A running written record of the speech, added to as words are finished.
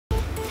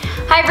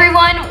Hi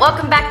everyone,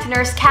 welcome back to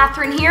Nurse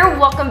Katherine here.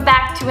 Welcome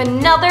back to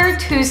another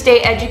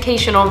Tuesday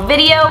educational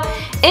video.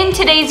 In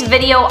today's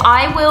video,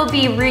 I will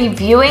be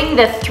reviewing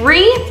the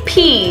 3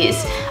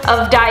 P's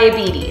of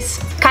diabetes.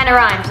 Kinda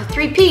rhymes, the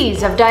 3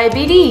 P's of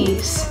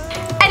diabetes.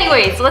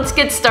 Anyways, let's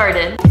get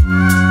started.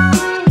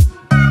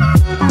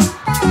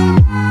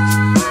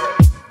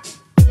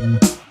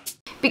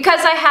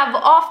 Because I have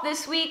off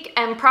this week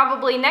and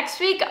probably next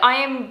week, I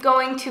am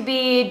going to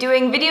be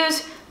doing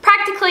videos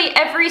practically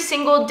every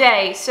single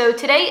day. So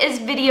today is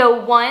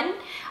video 1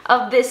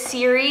 of this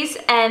series,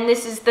 and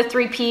this is the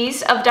 3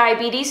 P's of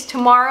diabetes.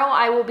 Tomorrow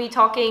I will be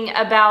talking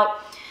about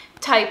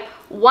type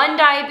 1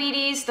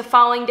 diabetes, the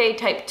following day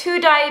type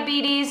 2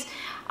 diabetes.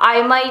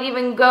 I might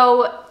even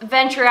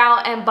venture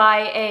out and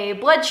buy a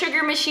blood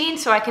sugar machine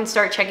so I can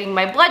start checking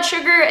my blood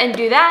sugar and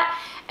do that,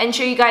 and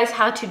show you guys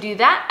how to do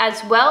that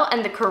as well,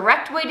 and the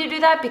correct way to do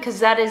that, because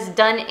that is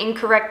done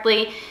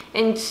incorrectly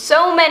in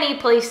so many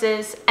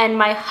places. And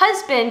my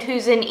husband,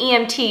 who's an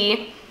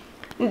EMT,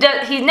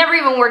 he's never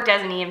even worked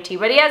as an EMT,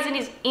 but he has an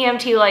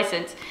EMT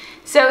license.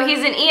 So he's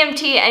an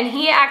EMT, and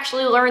he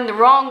actually learned the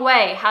wrong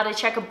way how to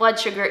check a blood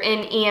sugar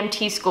in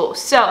EMT school.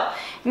 So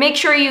make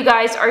sure you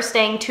guys are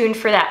staying tuned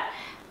for that.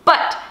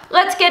 But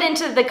let's get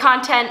into the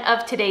content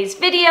of today's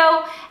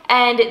video.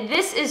 And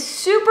this is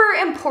super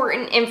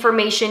important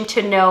information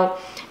to know,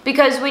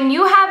 because when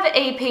you have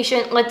a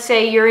patient, let's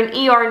say you're an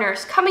ER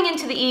nurse coming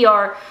into the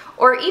ER,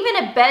 or even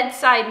a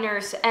bedside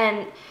nurse,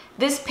 and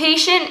this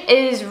patient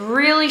is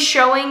really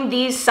showing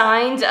these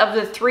signs of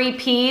the 3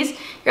 P's,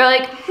 you're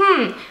like,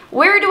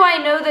 where do I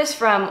know this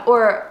from?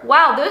 Or,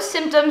 wow, those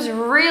symptoms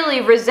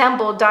really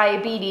resemble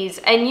diabetes.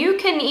 And you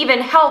can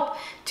even help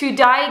to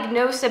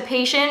diagnose a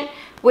patient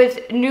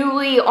with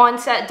newly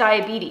onset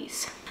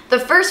diabetes. The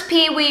first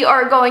P we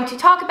are going to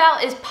talk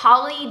about is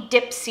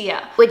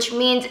polydipsia, which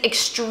means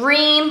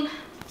extreme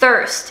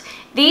thirst.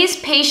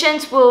 These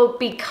patients will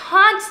be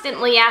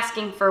constantly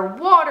asking for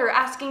water,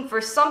 asking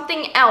for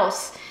something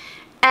else,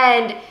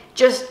 and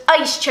just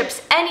ice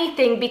chips,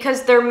 anything,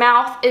 because their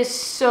mouth is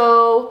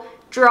so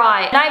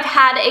dry. And I've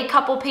had a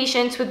couple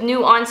patients with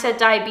new onset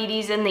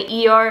diabetes in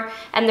the ER,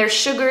 and their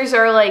sugars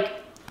are like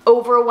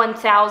over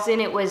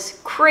 1,000. It was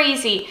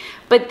crazy,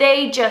 but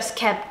they just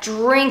kept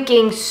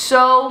drinking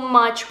so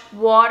much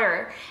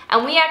water,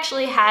 and we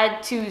actually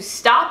had to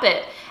stop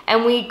it,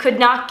 and we could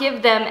not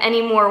give them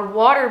any more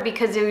water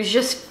because it was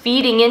just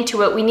feeding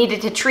into it. We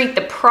needed to treat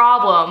the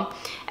problem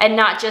and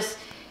not just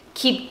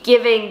keep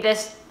giving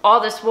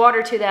all this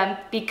water to them,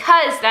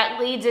 because that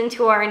leads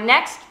into our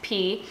next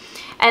P,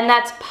 and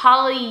that's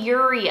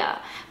polyuria.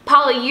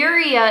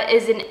 Polyuria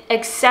is an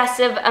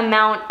excessive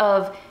amount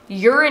of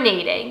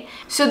urinating.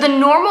 So the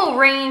normal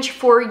range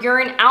for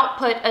urine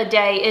output a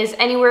day is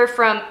anywhere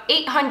from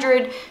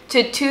 800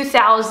 to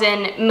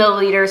 2,000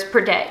 milliliters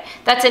per day.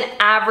 That's an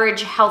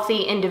average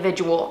healthy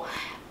individual.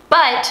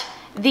 But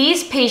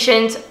these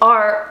patients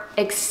are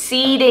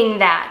exceeding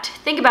that.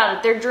 Think about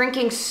it, they're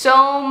drinking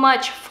so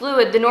much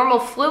fluid. The normal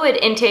fluid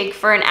intake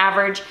for an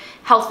average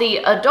healthy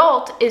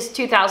adult is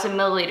 2,000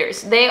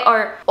 milliliters. They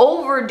are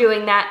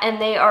overdoing that,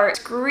 and they are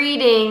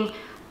excreting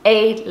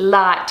a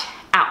lot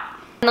out.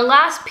 And the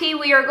last P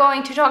we are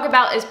going to talk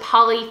about is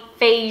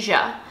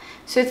polyphasia.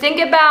 So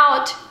think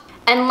about,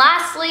 and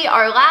lastly,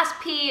 our last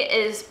P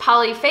is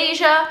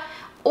polyphasia,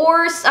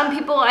 or some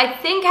people I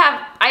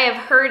have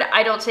heard,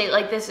 I don't say it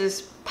like this,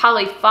 is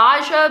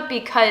polyphagia,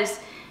 because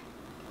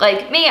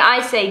like me,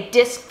 I say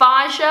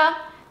dysphagia,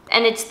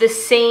 and it's the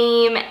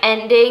same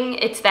ending,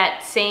 it's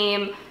that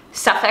same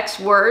suffix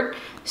word.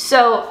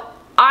 So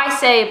I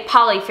say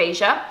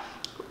polyphagia,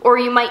 or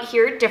you might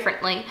hear it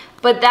differently,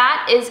 but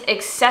that is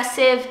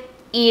excessive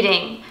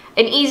eating.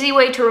 An easy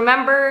way to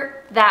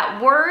remember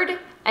that word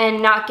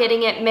and not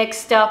getting it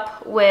mixed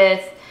up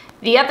with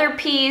the other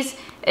P's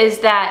is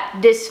that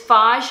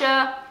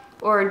dysphagia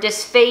or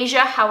dysphagia,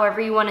 however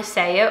you want to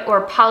say it,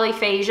 or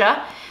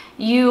polyphagia,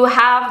 you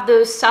have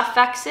those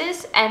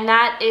suffixes, and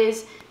that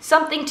is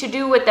something to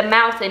do with the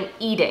mouth and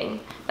eating.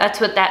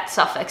 That's what that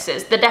suffix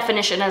is. The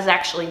definition is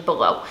actually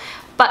below.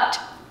 But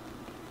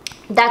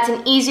that's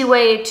an easy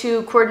way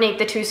to coordinate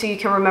the two so you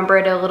can remember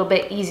it a little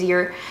bit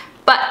easier.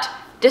 But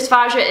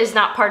dysphagia is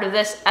not part of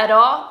this at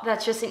all.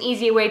 That's just an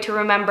easy way to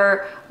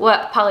remember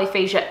what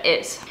polyphagia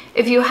is.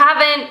 If you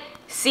haven't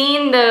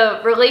seen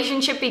the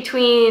relationship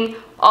between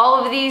all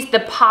of these,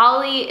 the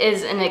poly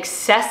is an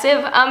excessive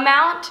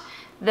amount.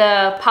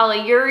 The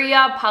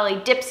polyuria,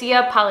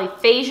 polydipsia,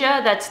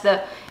 polyphasia, that's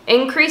the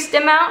increased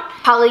amount.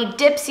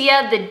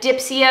 Polydipsia, the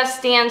dipsia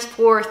stands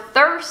for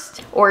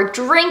thirst or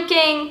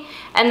drinking.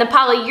 And the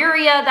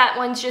polyuria, that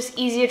one's just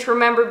easier to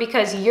remember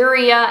because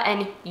urea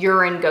and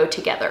urine go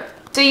together.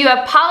 So you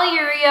have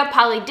polyuria,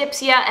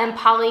 polydipsia, and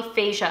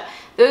polyphasia.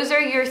 Those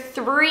are your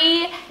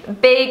 3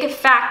 big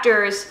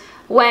factors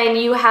when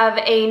you have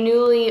a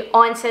newly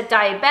onset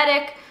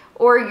diabetic,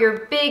 or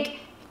your big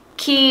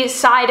key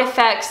side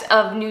effects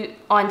of new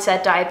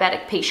onset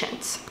diabetic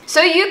patients.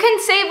 So you can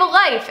save a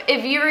life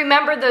if you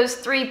remember those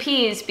 3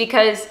 P's,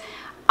 because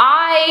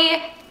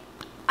I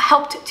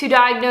helped to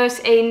diagnose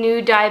a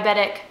new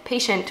diabetic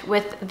patient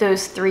with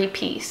those 3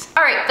 Ps.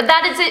 Alright, but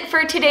that is it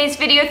for today's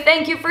video.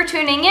 Thank you for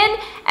tuning in,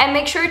 and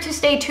make sure to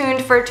stay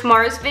tuned for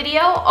tomorrow's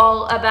video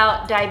all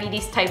about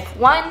diabetes type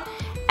 1,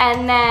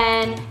 and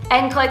then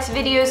NCLEX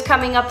videos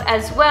coming up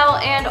as well,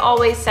 and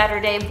always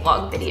Saturday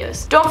vlog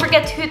videos. Don't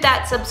forget to hit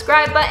that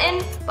subscribe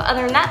button, but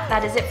other than that,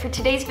 that is it for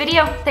today's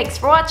video. Thanks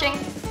for watching.